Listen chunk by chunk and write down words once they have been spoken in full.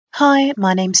Hi,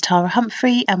 my name's Tara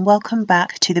Humphrey, and welcome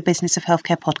back to the Business of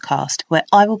Healthcare podcast, where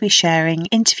I will be sharing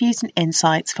interviews and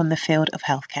insights from the field of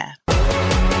healthcare.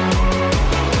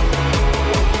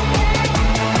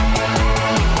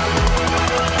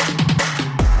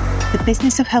 The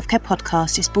Business of Healthcare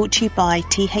podcast is brought to you by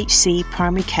THC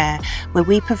Primary Care, where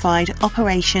we provide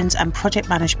operations and project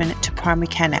management to primary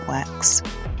care networks.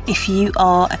 If you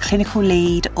are a clinical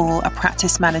lead or a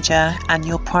practice manager and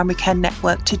your primary care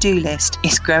network to-do list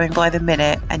is growing by the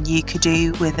minute and you could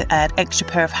do with an extra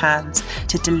pair of hands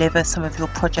to deliver some of your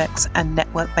projects and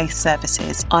network-based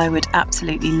services, I would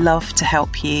absolutely love to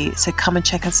help you. So come and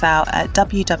check us out at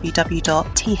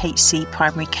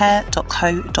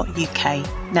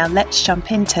www.thcprimarycare.co.uk. Now let's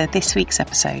jump into this week's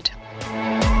episode.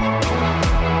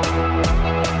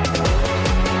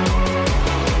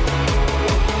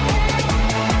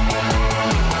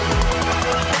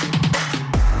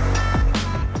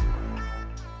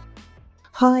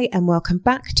 Hi, and welcome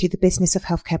back to the Business of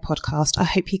Healthcare podcast. I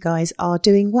hope you guys are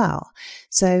doing well.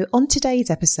 So on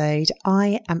today's episode,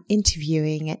 I am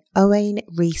interviewing Owain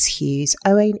Rhys Hughes.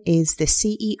 Owain is the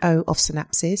CEO of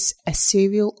Synapsys, a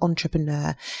serial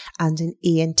entrepreneur and an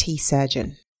ENT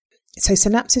surgeon. So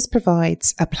Synapsys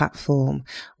provides a platform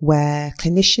where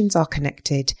clinicians are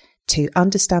connected to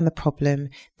understand the problem,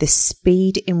 the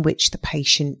speed in which the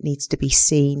patient needs to be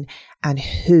seen, and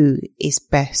who is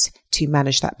best to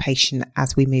manage that patient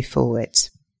as we move forward.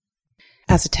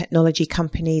 As a technology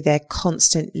company, they're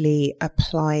constantly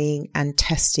applying and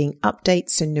testing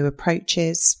updates and new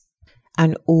approaches,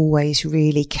 and always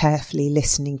really carefully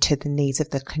listening to the needs of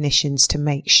the clinicians to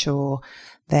make sure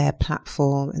their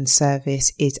platform and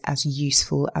service is as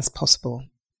useful as possible.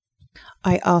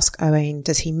 I asked Owain,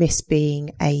 does he miss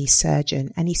being a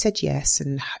surgeon? And he said yes,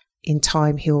 and in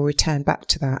time he'll return back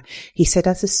to that. He said,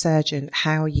 as a surgeon,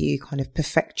 how you kind of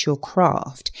perfect your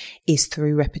craft is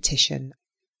through repetition.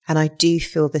 And I do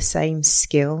feel the same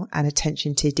skill and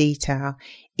attention to detail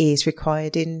is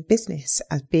required in business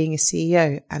as being a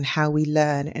CEO, and how we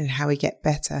learn and how we get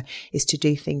better is to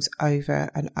do things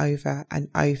over and over and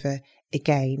over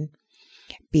again.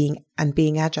 Being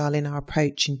agile in our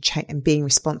approach and being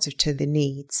responsive to the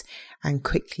needs and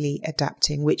quickly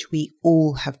adapting, which we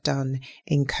all have done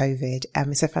in COVID.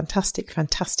 It's a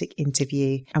fantastic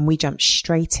interview, and we jump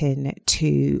straight in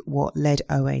to what led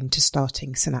Owain to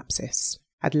starting Synapsys.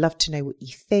 I'd love to know what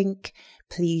you think.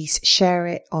 Please share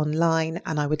it online,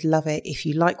 and I would love it if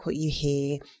you like what you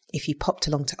hear, if you popped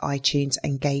along to iTunes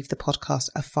and gave the podcast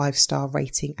a 5-star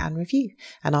rating and review.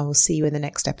 And I will see you in the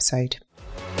next episode.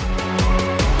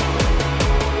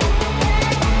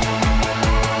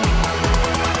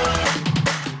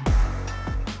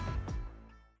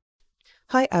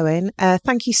 Hi, Owain.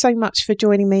 Thank you so much for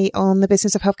joining me on the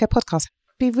Business of Healthcare podcast.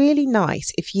 It'd be really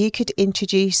nice if you could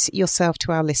introduce yourself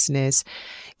to our listeners,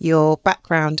 your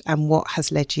background and what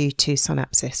has led you to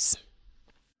Synapsys.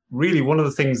 Really, one of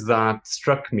the things that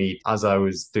struck me as I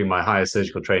was doing my higher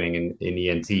surgical training in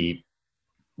ENT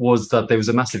was that there was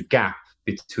a massive gap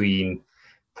between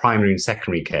primary and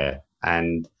secondary care.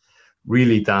 And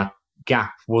really that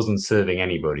gap wasn't serving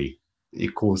anybody.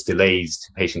 It caused delays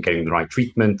to patient getting the right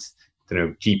treatment.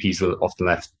 GPs were often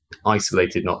left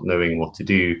isolated, not knowing what to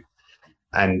do.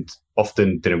 And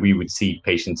often, we would see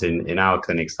patients in our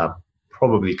clinics that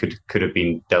probably could have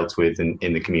been dealt with in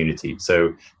the community.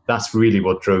 So that's really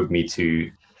what drove me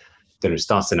to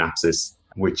start Synapsys,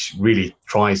 which really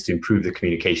tries to improve the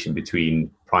communication between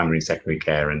primary and secondary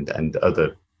care and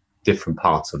other different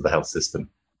parts of the health system.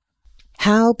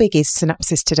 How big is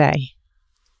Synapsys today?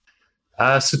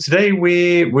 So today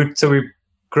we're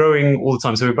growing all the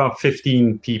time. So we're about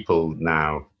 15 people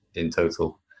now in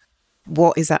total.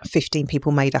 What is that 15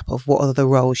 people made up of? What are the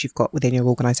roles you've got within your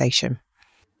organisation?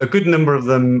 A good number of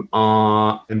them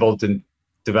are involved in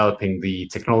developing the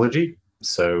technology.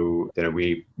 So,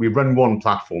 we run one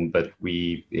platform, but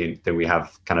we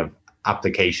have kind of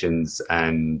applications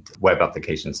and web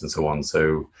applications and so on.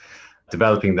 So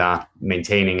developing that,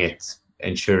 maintaining it,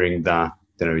 ensuring that,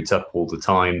 it's up all the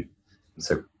time.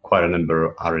 So quite a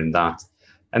number are in that.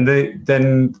 And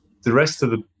then the rest of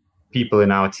the people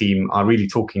in our team are really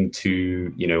talking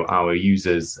to, our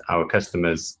users, our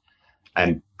customers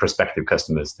and prospective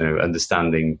customers,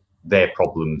 understanding their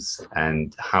problems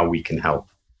and how we can help.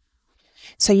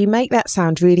 So you make that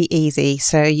sound really easy.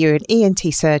 So you're an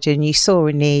ENT surgeon, you saw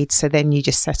a need, so then you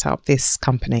just set up this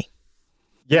company.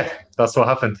 Yeah, that's what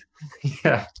happened.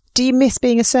 Yeah. Do you miss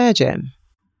being a surgeon?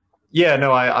 Yeah,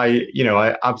 no, I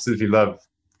absolutely love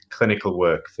clinical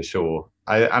work for sure.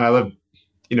 I love,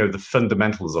 the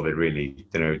fundamentals of it really,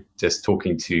 just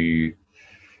talking to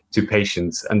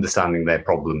patients, understanding their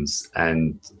problems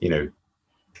and,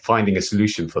 finding a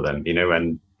solution for them,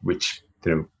 and which,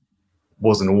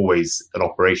 wasn't always an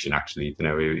operation, actually.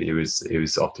 It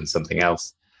was often something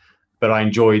else. But I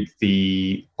enjoyed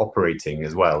the operating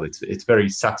as well. It's very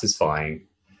satisfying,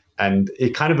 and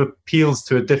it kind of appeals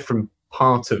to a different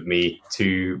part of me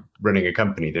to running a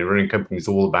company. Running a company is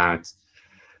all about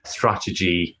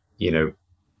strategy,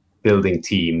 building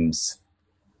teams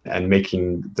and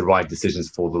making the right decisions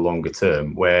for the longer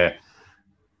term, where,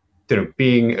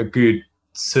 being a good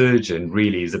surgeon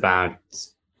really is about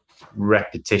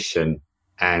repetition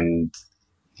and,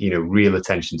 real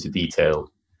attention to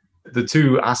detail. The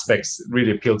two aspects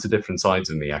really appeal to different sides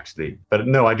of me, actually. But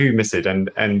no, I do miss it. And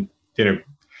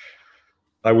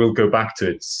I will go back to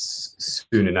it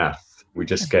soon enough. We're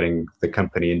just getting the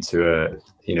company into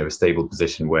a stable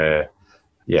position where,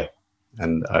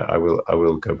 and I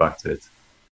will go back to it.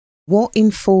 What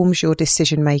informs your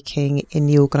decision making in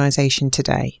the organisation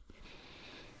today?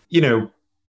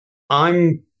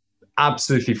 I'm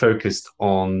absolutely focused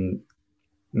on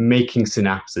making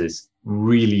synapses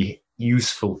really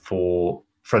useful for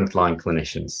frontline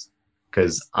clinicians,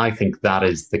 because I think that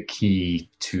is the key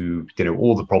to,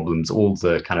 all the problems, all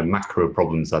the kind of macro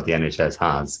problems that the NHS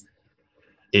has,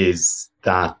 is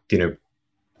that,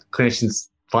 clinicians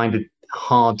find it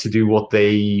hard to do what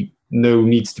they know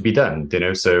needs to be done.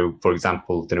 So for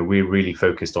example, we're really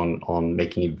focused on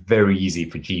making it very easy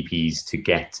for GPs to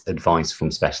get advice from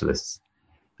specialists.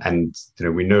 And,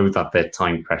 we know that they're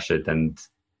time pressured, and,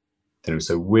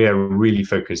 so we're really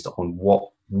focused on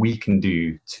what we can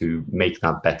do to make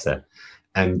that better.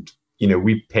 And,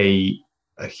 we pay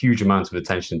a huge amount of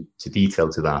attention to detail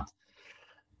to that.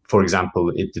 For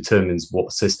example, it determines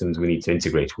what systems we need to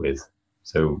integrate with.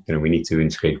 So, we need to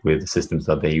integrate with the systems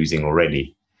that they're using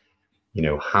already.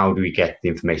 How do we get the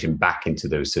information back into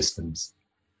those systems?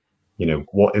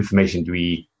 What information do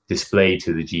we display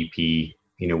to the GP,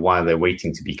 while they're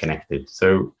waiting to be connected?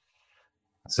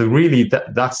 So really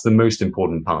that's the most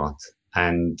important part.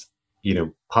 And,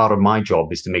 part of my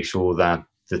job is to make sure that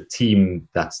the team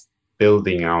that's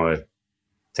building our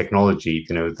technology,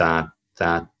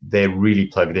 that they're really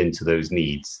plugged into those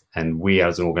needs. And we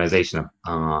as an organization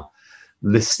are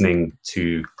listening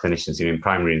to clinicians, in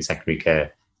primary and secondary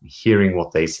care, hearing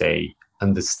what they say,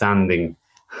 understanding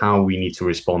how we need to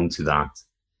respond to that.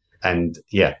 And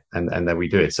and then we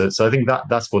do it. So I think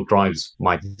that's what drives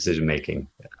my decision making.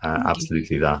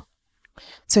 Absolutely that.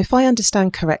 So if I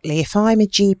understand correctly, if I'm a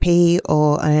GP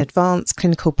or an advanced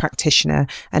clinical practitioner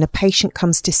and a patient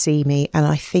comes to see me and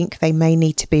I think they may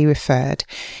need to be referred,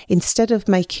 instead of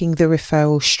making the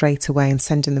referral straight away and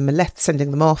sending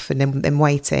them off and then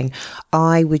waiting,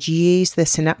 I would use the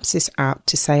Synapsis app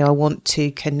to say I want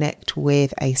to connect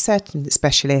with a certain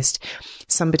specialist.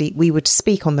 Somebody, we would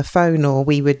speak on the phone or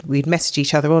we'd message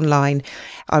each other online.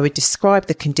 I would describe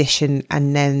the condition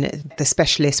and then the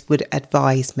specialist would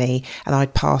advise me and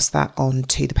I'd pass that on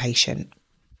to the patient.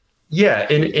 Yeah,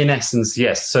 in essence,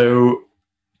 yes. So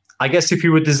I guess if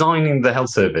you were designing the health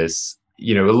service,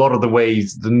 a lot of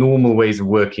the normal ways of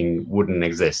working wouldn't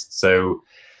exist. So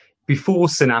before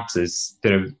Synapsis,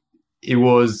 it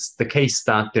was the case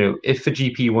that, if a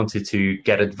GP wanted to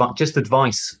get just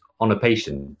advice on a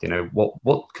patient,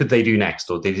 what could they do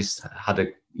next? Or they just had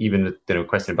a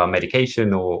question about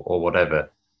medication or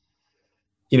whatever.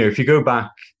 If you go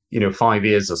back, 5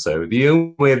 years or so, the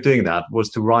only way of doing that was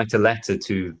to write a letter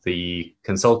to the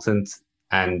consultant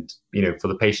and, for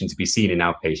the patient to be seen in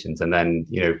outpatient. And then,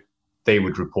 they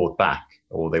would report back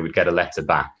or they would get a letter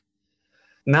back.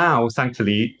 Now,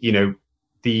 thankfully,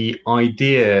 the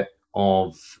idea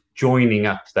of joining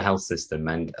up the health system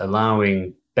and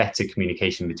allowing better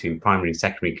communication between primary and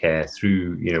secondary care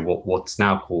through, what's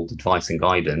now called advice and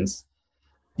guidance,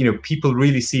 people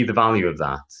really see the value of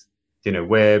that.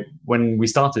 Where when we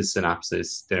started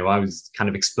Synapsis, I was kind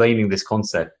of explaining this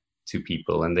concept to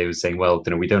people and they were saying, well,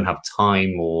 we don't have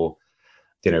time, or,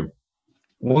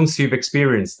 once you've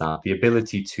experienced that, the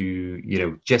ability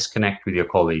to, just connect with your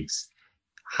colleagues,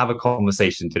 have a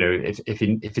conversation,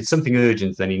 if it's something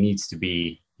urgent, then it needs to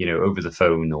be, over the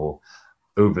phone or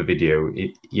over video.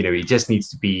 It just needs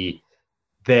to be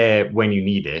there when you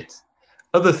need it.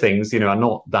 Other things, are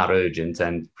not that urgent,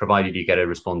 and provided you get a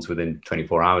response within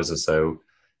 24 hours or so,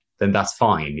 then that's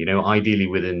fine, ideally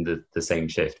within the same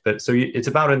shift. But so it's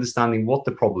about understanding what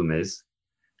the problem is,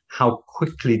 how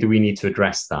quickly do we need to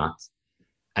address that,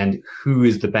 and who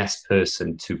is the best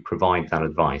person to provide that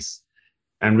advice.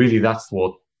 And really that's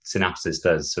what Synapsis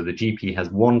does. So the GP has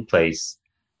one place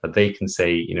that they can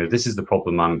say, this is the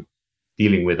problem I'm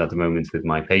dealing with at the moment with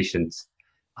my patient.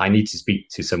 I need to speak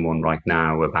to someone right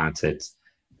now about it.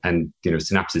 And,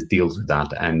 Synapsis deals with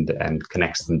that and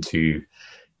connects them to,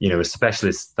 a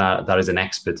specialist that is an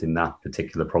expert in that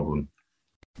particular problem.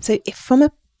 So if from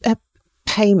a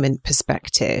payment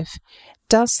perspective,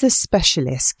 does the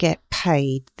specialist get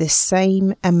paid the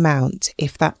same amount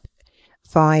if that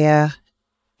via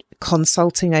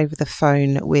consulting over the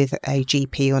phone with a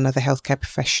GP or another healthcare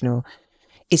professional?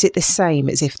 Is it the same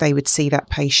as if they would see that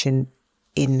patient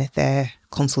in their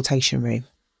consultation room?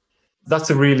 That's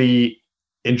a really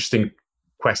interesting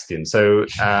question. So,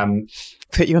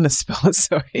 put you on the spot.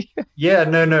 Sorry. Yeah,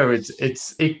 no.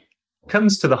 It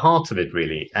comes to the heart of it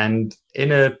really, and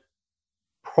in a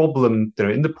problem,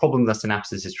 in the problem that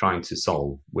Synapses is trying to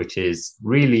solve, which is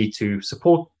really to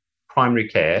support primary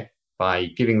care by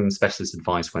giving them specialist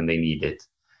advice when they need it,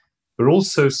 but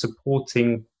also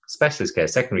supporting specialist care,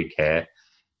 secondary care,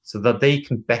 so that they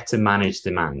can better manage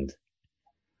demand.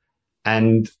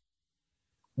 And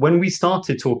when we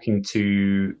started talking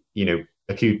to,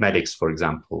 acute medics, for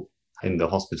example, in the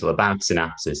hospital about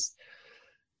Synapses,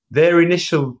 their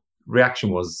initial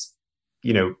reaction was,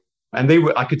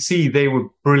 and I could see they were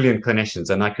brilliant clinicians,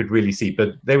 and I could really see,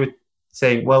 but they were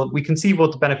saying, well, we can see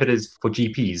what the benefit is for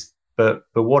GPs, but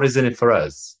what is in it for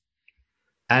us?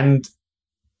 And,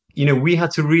 we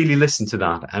had to really listen to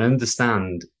that and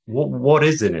understand what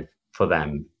is in it for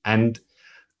them. And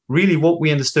really what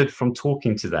we understood from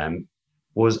talking to them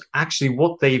was actually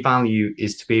what they value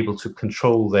is to be able to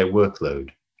control their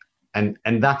workload. And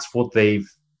that's what they've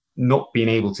not been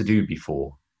able to do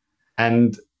before.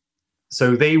 And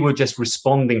so they were just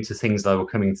responding to things that were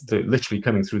literally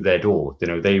coming through their door.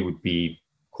 They would be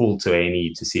called to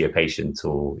A&E to see a patient,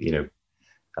 or,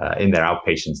 in their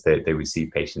outpatients, they would see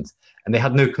patients, and they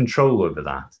had no control over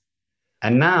that.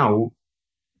 And now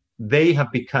they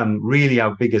have become really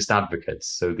our biggest advocates.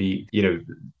 So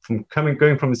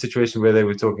going from a situation where they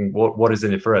were talking, what is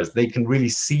in it for us? They can really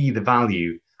see the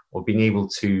value of being able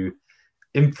to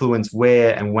influence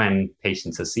where and when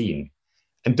patients are seen,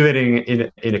 and do it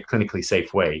in a clinically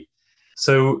safe way.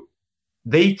 So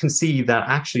they can see that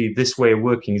actually this way of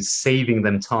working is saving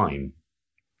them time.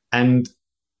 And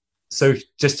so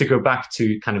just to go back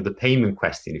to kind of the payment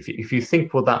question, if you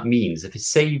think what that means, if it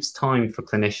saves time for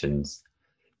clinicians,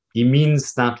 it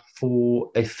means that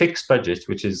for a fixed budget,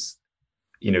 which is,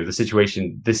 the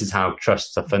situation, this is how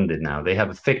trusts are funded now. They have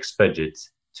a fixed budget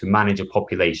to manage a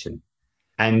population.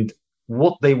 And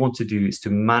what they want to do is to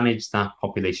manage that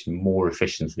population more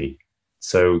efficiently.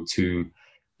 So to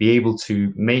be able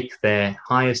to make their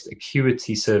highest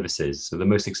acuity services, so the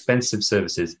most expensive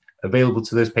services, available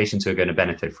to those patients who are going to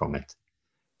benefit from it.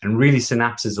 And really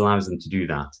Synapses allows them to do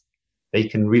that. They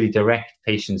can really direct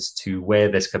patients to where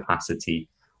there's capacity,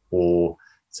 or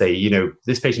say,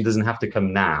 this patient doesn't have to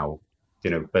come now,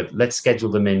 but let's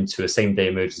schedule them into a same-day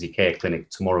emergency care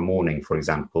clinic tomorrow morning, for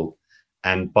example.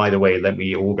 And by the way, let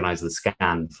me organize the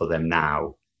scan for them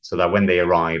now, so that when they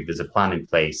arrive, there's a plan in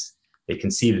place. They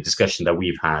can see the discussion that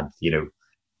we've had,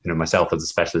 myself as a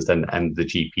specialist and the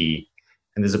GP,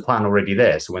 and there's a plan already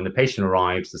there. So when the patient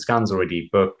arrives, the scan's already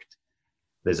booked,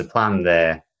 there's a plan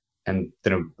there, and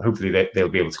hopefully they'll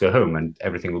be able to go home and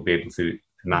everything will be able to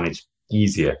manage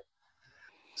easier.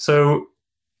 So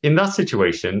in that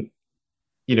situation,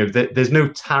 there's no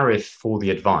tariff for the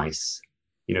advice.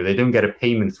 They don't get a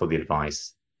payment for the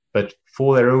advice, but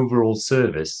for their overall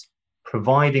service,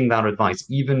 providing that advice,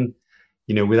 even,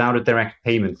 without a direct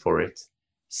payment for it,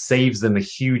 saves them a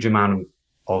huge amount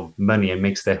of money and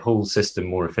makes their whole system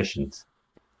more efficient.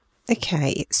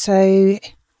 Okay, so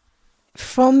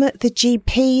from the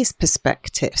GP's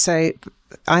perspective, so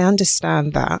I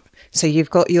understand that. So you've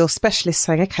got your specialist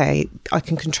saying, okay, I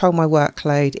can control my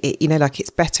workload. It's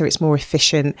better, it's more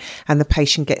efficient, and the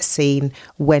patient gets seen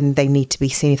when they need to be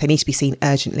seen. If they need to be seen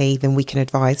urgently, then we can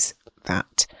advise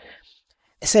that.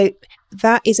 So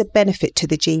that is a benefit to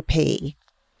the GP.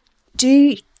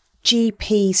 Do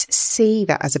GPs see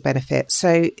that as a benefit?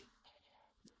 So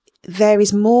there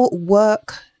is more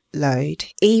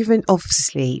workload, even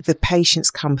obviously the patients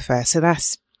come first. So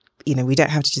that's, we don't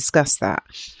have to discuss that.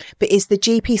 But is the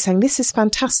GP saying, this is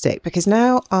fantastic because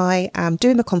now I am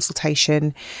doing the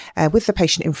consultation with the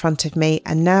patient in front of me,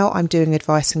 and now I'm doing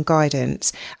advice and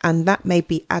guidance, and that may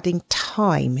be adding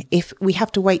time. If we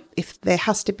have to wait, if there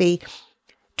has to be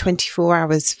 24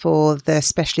 hours for the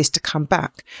specialist to come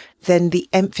back, then the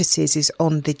emphasis is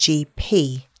on the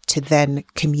GP to then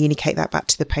communicate that back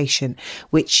to the patient,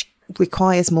 which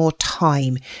requires more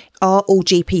time. Are all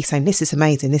GPs saying, this is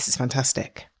amazing, this is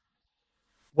fantastic?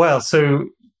 Well, so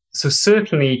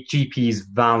certainly GPs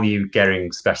value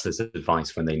getting specialist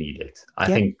advice when they need it. I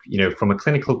think, from a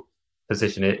clinical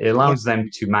position, it allows them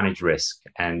to manage risk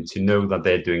and to know that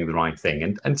they're doing the right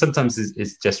thing. And sometimes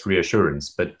it's just reassurance.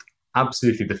 But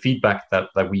absolutely the feedback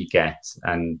that we get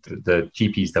and the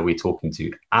GPs that we're talking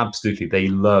to, absolutely, they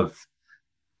love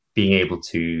being able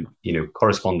to,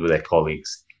 correspond with their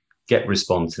colleagues, get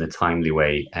response in a timely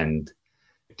way, and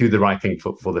do the right thing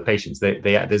for the patients.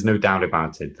 There's no doubt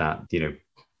about it that,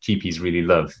 GPs really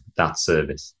love that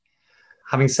service.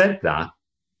 Having said that,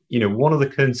 one of the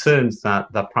concerns that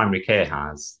primary care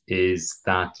has is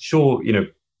that, sure,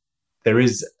 there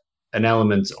is an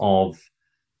element of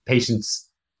patients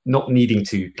not needing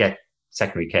to get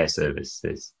secondary care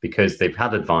services because they've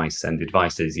had advice, and the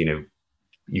advice is,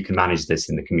 you can manage this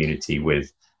in the community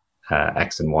with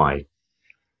X and Y.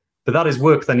 But that is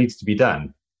work that needs to be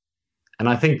done. And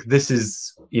I think this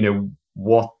is,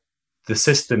 what the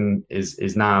system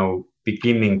is now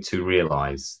beginning to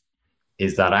realize,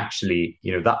 is that actually,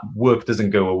 that work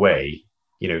doesn't go away.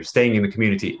 Staying in the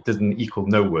community doesn't equal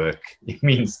no work. It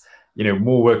means,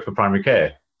 more work for primary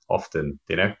care often,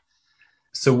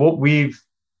 So what we've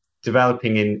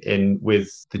developing in with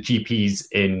the GPs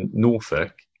in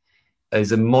Norfolk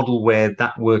is a model where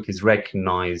that work is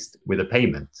recognised with a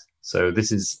payment. So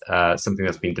this is something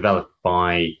that's been developed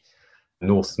by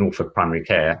Norfolk Primary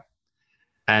Care,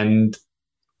 and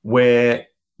where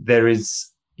there is,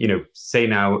 say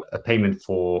now a payment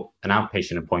for an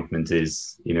outpatient appointment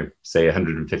is, say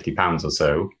 £150 or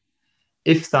so.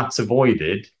 If that's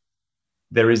avoided,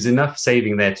 there is enough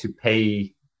saving there to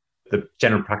pay the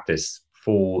general practice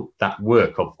for that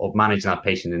work of managing that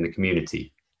patient in the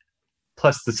community.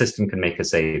 Plus the system can make a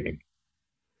saving.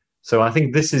 So I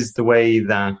think this is the way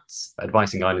that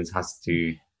advice and guidance has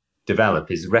to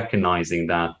develop, is recognizing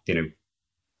that,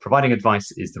 providing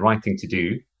advice is the right thing to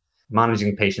do.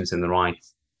 Managing patients in the right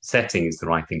setting is the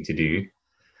right thing to do.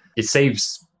 It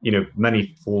saves,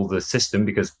 money for the system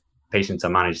because patients are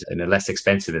managed in a less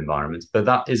expensive environment, but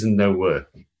that isn't no work.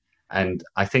 And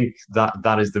I think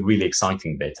that is the really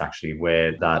exciting bit, actually,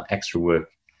 where that extra work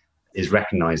is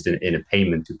recognized in a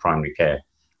payment to primary care.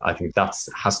 I think that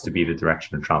has to be the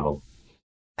direction of travel.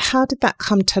 How did that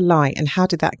come to light, and how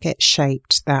did that get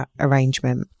shaped, that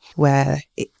arrangement where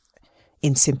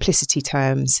in simplicity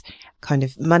terms, kind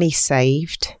of money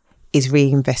saved is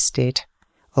reinvested,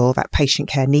 or that patient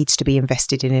care needs to be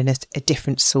invested in a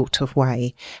different sort of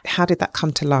way? How did that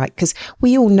come to light? Because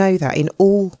we all know that in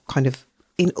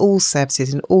all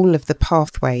services, in all of the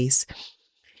pathways,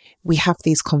 we have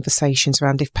these conversations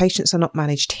around, if patients are not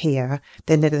managed here,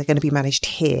 then they're going to be managed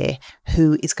here.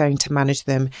 Who is going to manage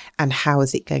them, and how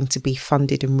is it going to be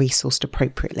funded and resourced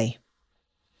appropriately?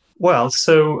 Well,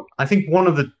 so I think one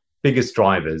of the biggest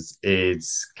drivers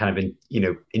is kind of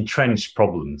entrenched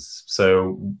problems.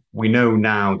 So we know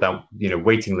now that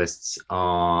waiting lists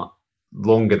are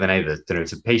longer than ever.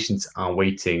 So patients are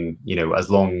waiting as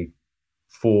long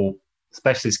for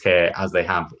specialist care as they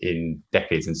have in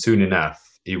decades, and soon enough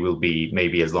it will be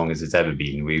maybe as long as it's ever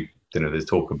been. There's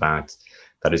talk about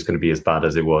that it's going to be as bad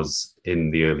as it was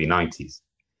in the early 90s.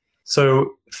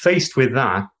 So faced with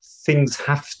that, things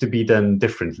have to be done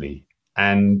differently.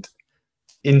 And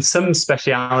in some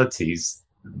specialities,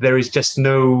 there is just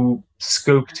no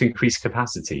scope to increase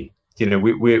capacity.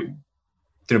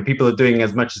 People are doing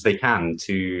as much as they can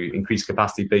to increase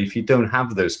capacity, but if you don't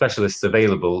have those specialists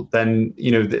available, then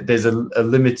there's a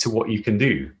limit to what you can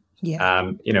do. Yeah.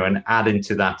 And add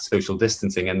into that social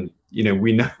distancing, and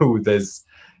we know there's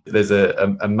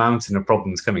a mountain of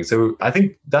problems coming. So I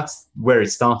think that's where it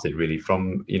started, really,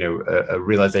 from a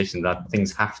realization that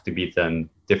things have to be done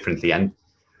differently, and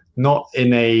not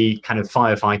in a kind of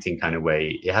firefighting kind of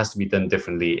way. It has to be done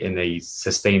differently in a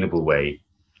sustainable way.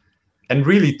 And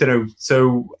really,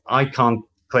 so I can't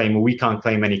claim, or we can't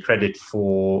claim, any credit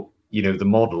for the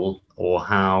model or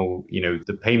how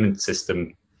the payment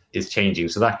system is changing.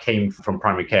 So that came from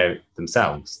primary care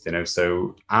themselves.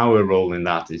 So our role in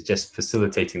that is just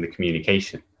facilitating the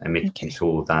communication and making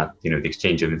sure that the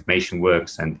exchange of information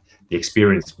works and the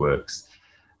experience works.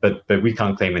 But we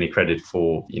can't claim any credit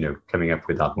for coming up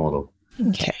with that model.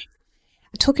 Okay.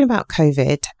 Talking about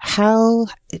COVID, how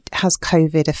has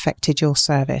COVID affected your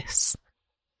service?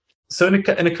 So in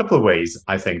a couple of ways,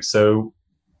 I think. So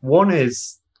one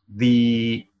is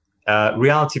the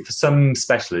reality for some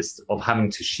specialists of having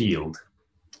to shield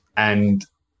and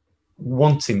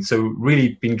wanting, so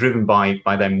really being driven by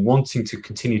them wanting to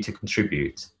continue to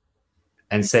contribute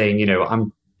and saying,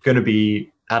 I'm going to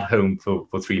be at home for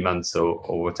 3 months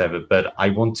or whatever, but I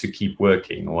want to keep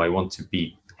working, or I want to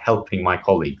be helping my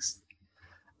colleagues.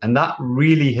 And that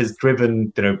really has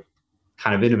driven,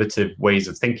 kind of innovative ways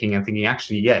of thinking, and thinking,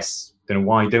 actually, yes,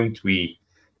 why don't we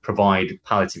provide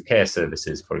palliative care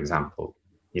services, for example?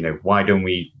 Why don't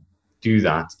we do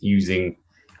that using,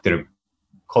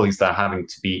 colleagues that are having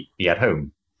to be at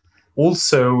home?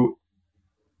 Also,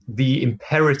 the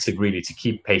imperative really to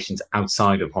keep patients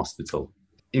outside of hospital.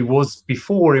 It was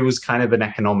kind of an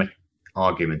economic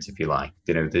argument, if you like,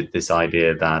 this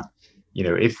idea that,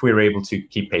 if we're able to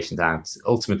keep patients out,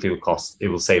 ultimately it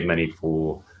will save money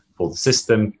for the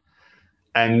system.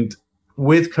 And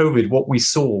with COVID, what we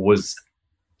saw was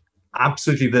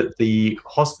absolutely that the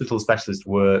hospital specialists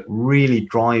were really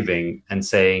driving and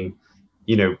saying,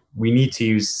 we need to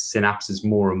use synapses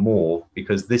more and more,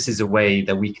 because this is a way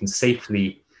that we can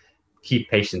safely keep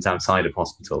patients outside of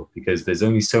hospital, because there's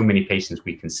only so many patients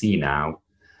we can see now.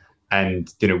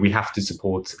 And, we have to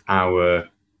support our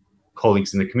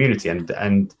colleagues in the community.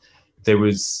 And there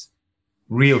was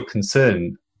real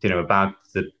concern, about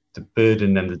the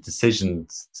burden and the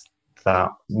decisions that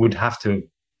would have to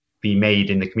be made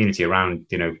in the community around,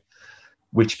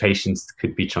 which patients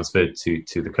could be transferred to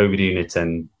the COVID unit,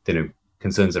 and,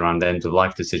 concerns around end of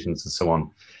life decisions and so on.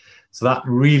 So that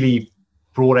really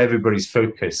brought everybody's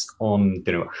focus on,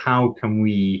 how can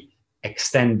we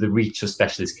extend the reach of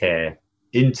specialist care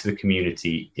into the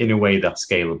community in a way that's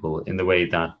scalable, in the way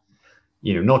that,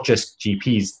 not just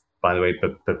GPs, by the way,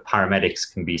 but paramedics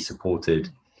can be supported,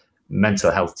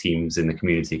 mental health teams in the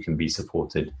community can be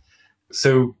supported.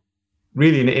 So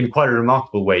really, in quite a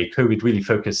remarkable way, COVID really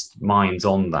focused minds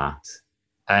on that.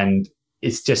 And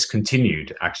it's just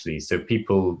continued, actually. So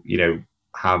people,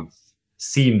 have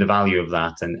seen the value of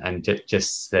that, and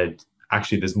just said,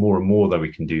 actually, there's more and more that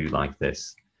we can do like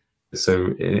this. So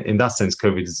in that sense,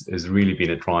 COVID has really been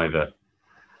a driver.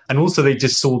 And also they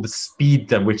just saw the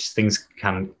speed at which things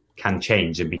can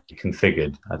change and be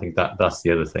configured. I think that's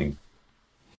the other thing.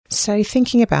 So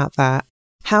thinking about that,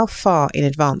 how far in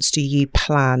advance do you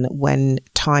plan when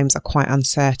times are quite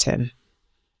uncertain?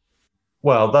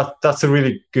 Well, that's a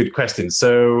really good question.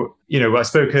 So, I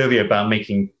spoke earlier about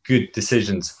making good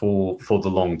decisions for the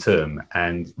long term.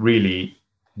 And really,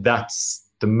 that's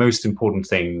the most important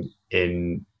thing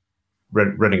in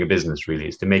running a business, really,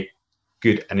 is to make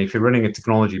good. And if you're running a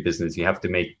technology business, you have to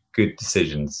make good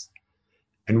decisions.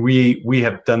 And we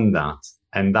have done that.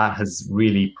 And that has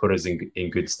really put us in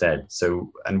good stead.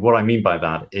 So, and what I mean by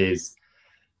that is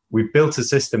we've built a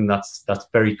system that's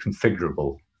very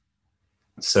configurable.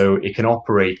 So it can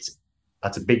operate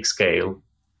at a big scale,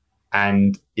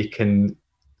 and it can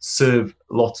serve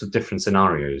lots of different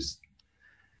scenarios.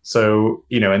 So,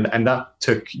 and that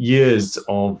took years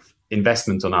of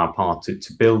investment on our part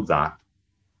to build that.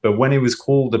 But when it was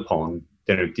called upon,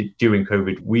 during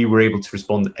COVID, we were able to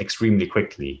respond extremely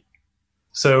quickly.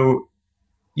 So,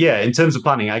 yeah, in terms of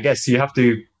planning, I guess you have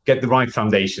to get the right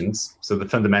foundations, so the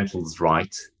fundamentals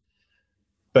right.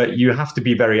 But you have to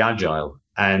be very agile.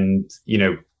 And,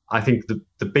 I think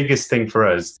the biggest thing for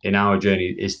us in our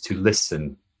journey is to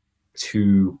listen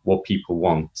to what people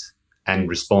want and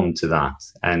respond to that.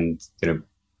 And,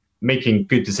 making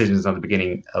good decisions at the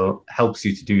beginning helps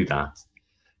you to do that.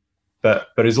 But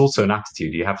it's also an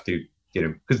attitude. You have to,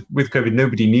 because with COVID,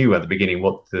 nobody knew at the beginning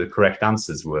what the correct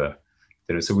answers were.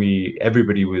 So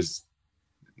everybody was,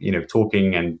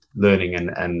 talking and learning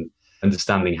and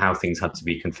understanding how things had to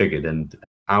be configured. And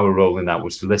our role in that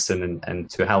was to listen and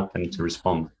to help and to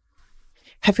respond.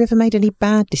 Have you ever made any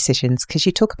bad decisions? Because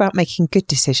you talk about making good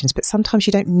decisions, but sometimes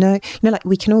you don't know. Like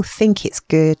we can all think it's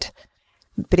good,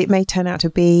 but it may turn out to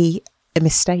be a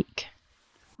mistake.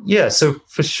 Yeah, so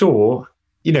for sure,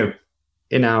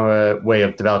 in our way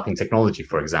of developing technology,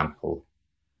 for example,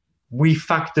 we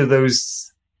factor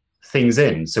those things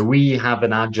in. So we have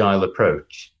an agile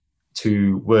approach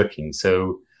to working.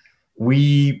 So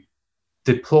we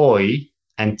deploy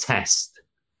and test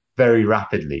very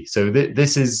rapidly. So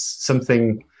this is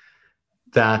something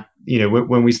that,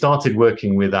 when we started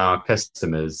working with our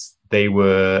customers, they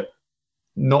were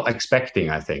not expecting,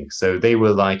 I think. So they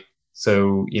were like,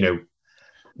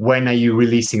 when are you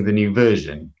releasing the new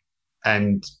version?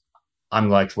 And I'm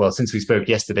like, well, since we spoke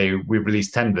yesterday, we've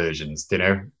released 10 versions,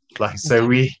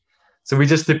 so we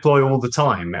just deploy all the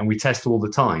time and we test all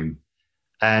the time.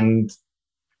 And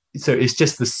so it's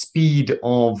just the speed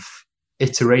of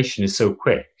iteration is so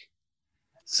quick.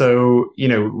 So,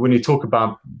 when you talk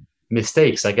about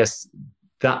mistakes, I guess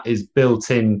that is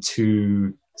built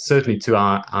into certainly to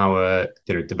our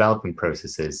development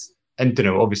processes. And,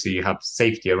 obviously you have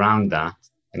safety around that,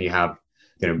 and you have,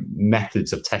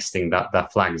 methods of testing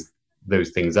that flags those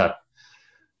things up.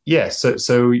 Yeah.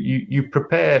 So you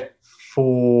prepare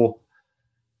for,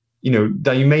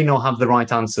 that you may not have the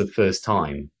right answer the first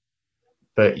time,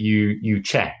 but you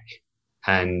check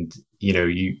and,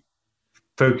 you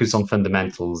focus on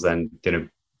fundamentals. And,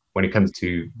 when it comes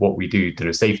to what we do,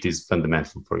 safety is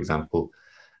fundamental, for example.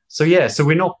 So yeah, so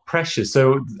we're not precious.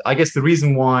 So I guess the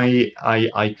reason why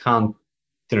I can't,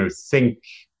 think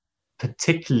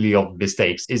particularly of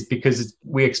mistakes is because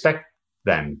we expect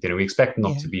them. We expect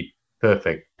not Yeah. to be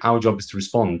perfect. Our job is to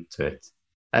respond to it,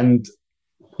 and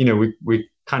we're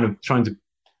kind of trying to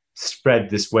spread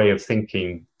this way of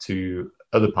thinking to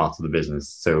other parts of the business.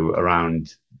 So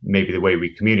around maybe the way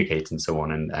we communicate and so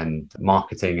on, and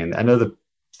marketing and other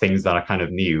things that are kind of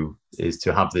new, is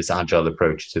to have this agile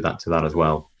approach to that as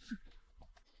well.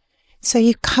 So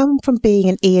you've come from being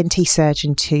an ENT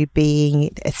surgeon to being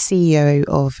a CEO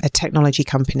of a technology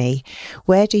company.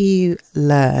 Where do you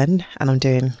learn, and I'm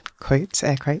doing quotes,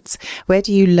 air quotes, where have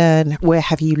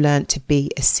you learned to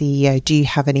be a CEO? Do you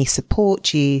have any support?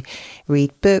 Do you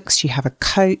read books? Do you have a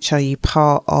coach? Are you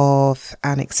part of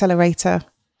an accelerator?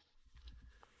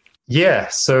 Yeah,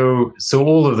 so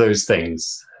all of those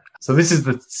things. So this is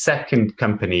the second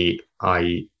company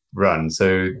I run.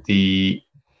 So the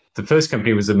first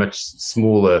company was a much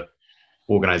smaller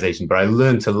organization, but I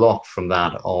learned a lot from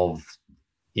that of,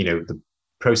 the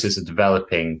process of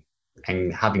developing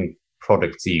and having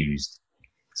products used.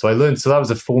 So that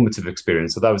was a formative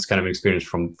experience. So that was kind of an experience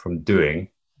from doing.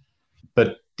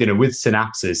 But, with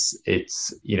Synapsis,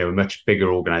 it's, a much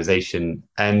bigger organization.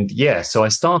 And yeah, so I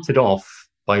started off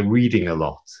by reading a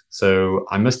lot. So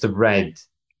I must have read,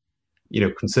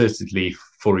 concertedly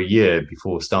for a year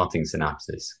before starting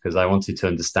Synapsis, because I wanted to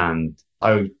understand.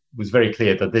 I was very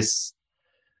clear that this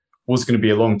was going to be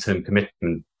a long-term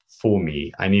commitment for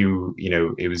me. I knew,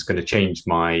 it was going to change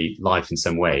my life in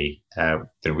some way,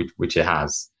 which it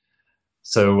has.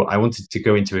 So I wanted to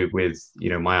go into it with,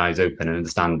 my eyes open and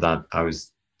understand that I was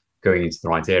going into the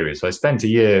right area. So I spent a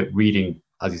year reading,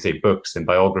 as you say, books and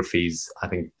biographies. I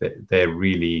think that they're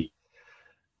really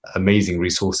amazing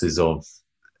resources of,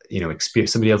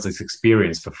 somebody else's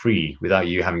experience for free without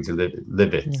you having to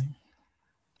live it. Yeah.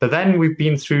 But then we've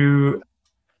been through,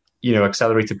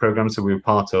 accelerator programs. So we were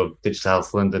part of Digital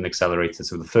Health London Accelerator.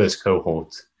 So the first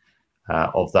cohort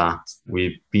of that.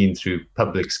 We've been through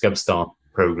Public's GovStart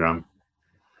program.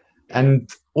 And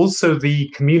also the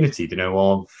community,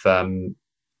 of,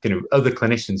 other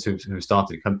clinicians who've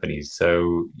started companies.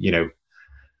 So,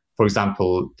 for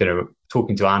example,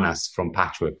 talking to Anas from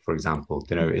Patchwork, for example,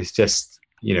 it's just,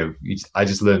 I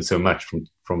just learned so much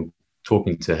from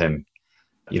talking to him.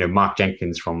 Mark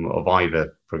Jenkins from Oviva,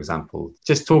 for example,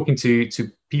 just talking to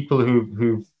people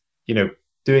who've,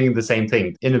 doing the same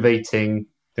thing, innovating,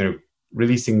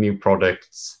 releasing new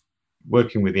products,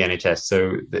 working with the NHS.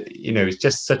 So, it's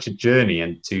just such a journey,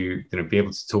 and to, be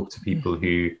able to talk to people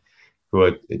who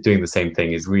are doing the same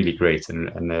thing is really great,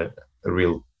 and a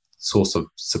real source of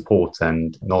support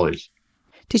and knowledge.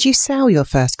 Did you sell your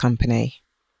first company?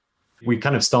 We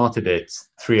kind of started it,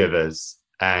 three of us,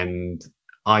 and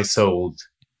I sold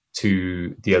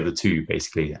to the other two,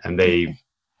 basically, and they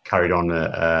carried on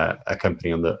a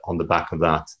company on the back of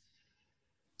that.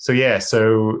 So yeah,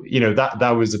 so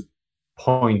that was a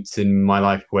point in my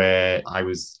life where I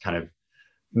was kind of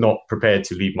not prepared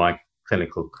to leave my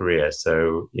clinical career.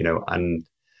 So and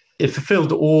it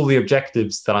fulfilled all the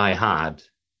objectives that I had,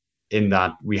 in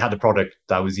that we had a product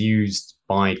that was used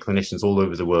by clinicians all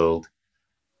over the world,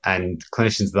 and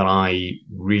clinicians that I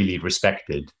really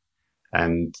respected.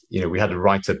 And, we had a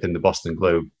write-up in the Boston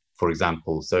Globe, for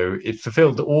example. So it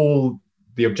fulfilled all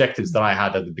the objectives that I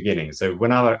had at the beginning. So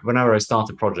whenever I start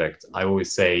a project, I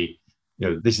always say,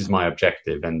 this is my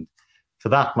objective. And for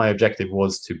that, my objective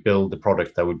was to build a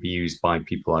product that would be used by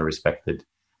people I respected.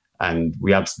 And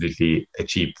we absolutely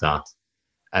achieved that.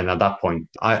 And at that point,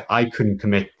 I couldn't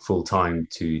commit full time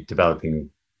to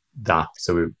developing that.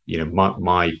 So,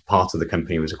 my part of the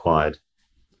company was acquired.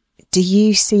 Do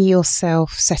you see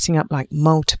yourself setting up like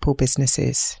multiple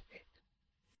businesses?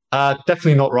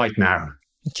 Definitely not right now.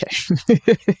 Okay.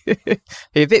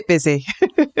 You're a bit busy.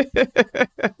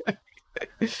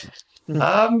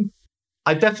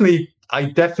 I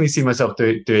definitely see myself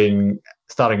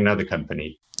starting another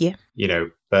company. Yeah.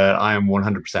 But I am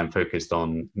 100% focused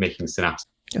on making Synapse.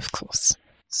 Of course.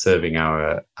 Serving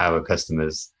our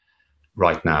customers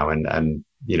right now. And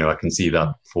I can see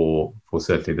that for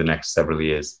certainly the next several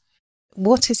years.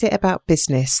 What is it about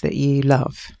business that you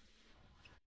love?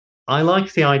 I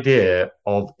like the idea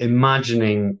of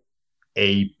imagining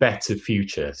a better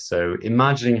future. So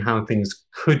imagining how things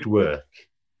could work,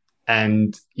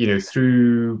 and,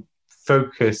 through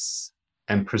focus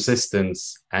and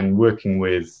persistence and working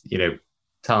with,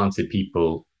 talented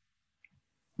people,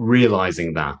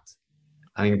 realizing that.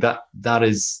 I think that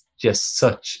is just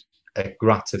such a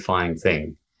gratifying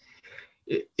thing.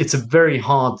 It's a very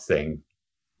hard thing.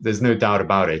 There's no doubt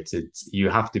about it. You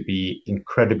have to be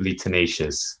incredibly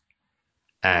tenacious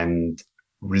and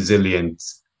resilient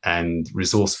and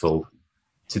resourceful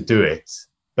to do it.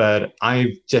 But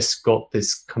I've just got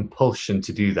this compulsion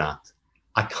to do that.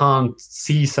 I can't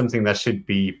see something that should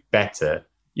be better.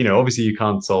 Obviously you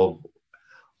can't solve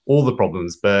all the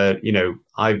problems, but,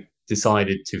 I've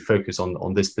decided to focus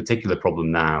on this particular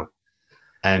problem now.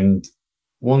 And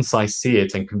once I see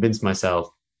it and convince myself,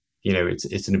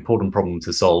 it's an important problem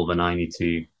to solve and I need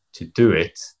to do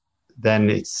it,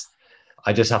 then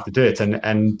I just have to do it.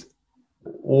 And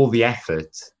all the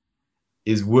effort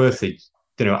is worth it.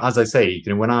 As I say,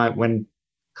 when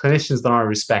clinicians that I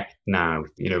respect now,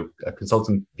 a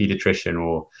consultant pediatrician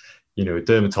or, a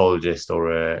dermatologist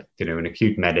or an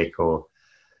acute medic, or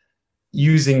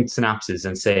using synapses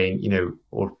and saying,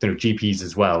 or GPs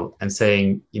as well, and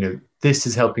saying, this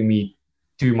is helping me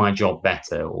do my job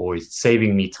better, or it's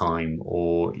saving me time,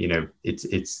 or,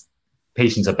 it's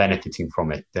patients are benefiting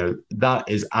from it. That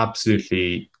is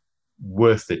absolutely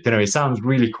worth it. It sounds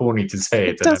really corny to say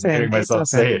it, and I'm hearing myself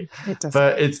say it,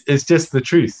 but it's just the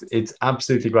truth. It's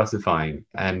absolutely gratifying,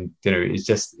 and it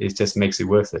just makes it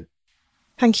worth it.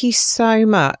 Thank you so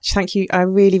much. Thank you. I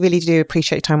really, really do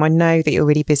appreciate your time. I know that you're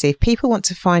really busy. If people want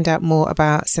to find out more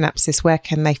about Synapsis, where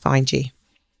can they find you?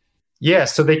 Yeah,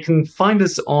 so they can find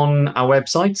us on our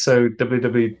website, so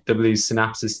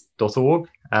www.synapsis.org.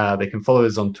 They can follow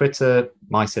us on Twitter,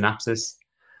 MySynapsis,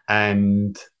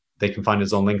 and they can find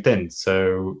us on LinkedIn.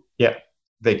 So, yeah,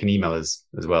 they can email us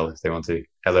as well if they want to.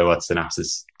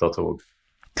 hello@synapsis.org.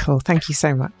 Cool. Thank you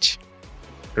so much.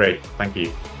 Great. Thank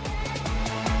you.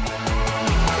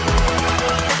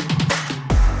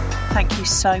 Thank you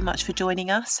so much for joining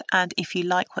us. And if you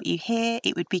like what you hear,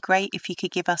 it would be great if you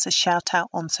could give us a shout out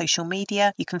on social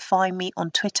media. You can find me on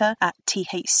Twitter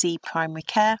 @THC Primary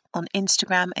Care, on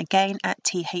Instagram again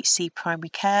 @THC Primary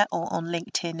Care, or on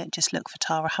LinkedIn, just look for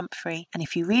Tara Humphrey. And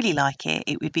if you really like it,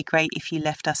 it would be great if you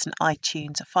left us an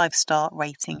iTunes 5-star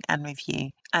rating and review.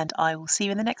 And I will see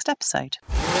you in the next episode.